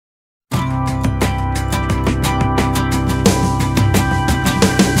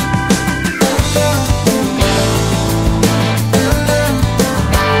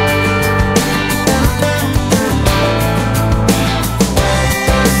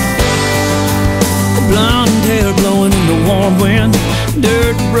warm wind,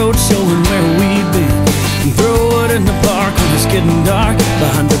 dirt road showing where we've been, and throw it in the park when it's getting dark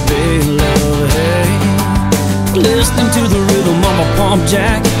behind the bale of hay. Listening to the rhythm of a pump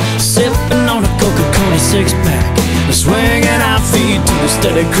jack, sipping on a Coca-Cola six-pack, swinging our feet to the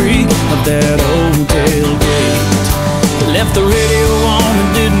steady creak of that old tailgate. Left the radio on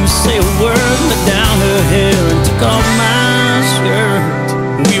and didn't say a word, let down her hair and took off my shirt.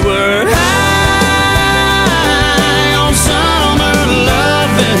 We were high on summer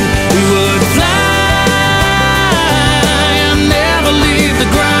loving. We would fly and never leave the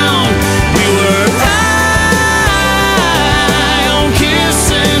ground. We were high on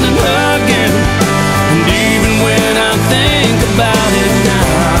kissing and hugging, and even when I think about it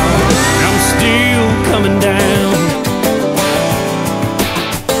now, I'm still coming down.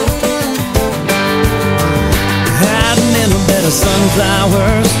 Hiding in a bed of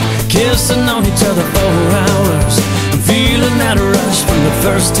sunflowers, kissing on each other for hours, feeling that rush from the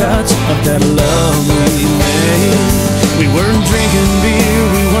first touch of that love we made. We weren't drinking beer,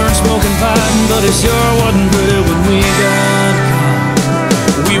 we weren't smoking pot, but it sure wasn't pretty when we got caught.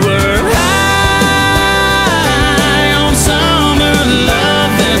 We were high on summer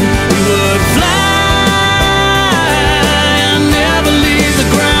loving. We would fly and never leave the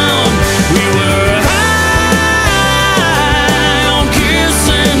ground. We were high on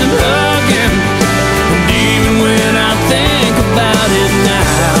kissing and hugging, and even when I think about it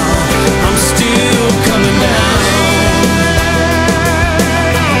now, I'm still coming down.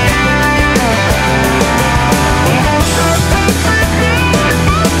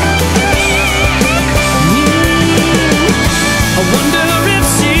 I wonder if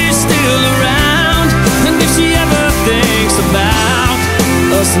she's still around, and if she ever thinks about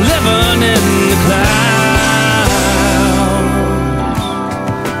us living in the clouds.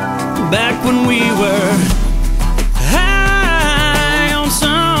 Back when we were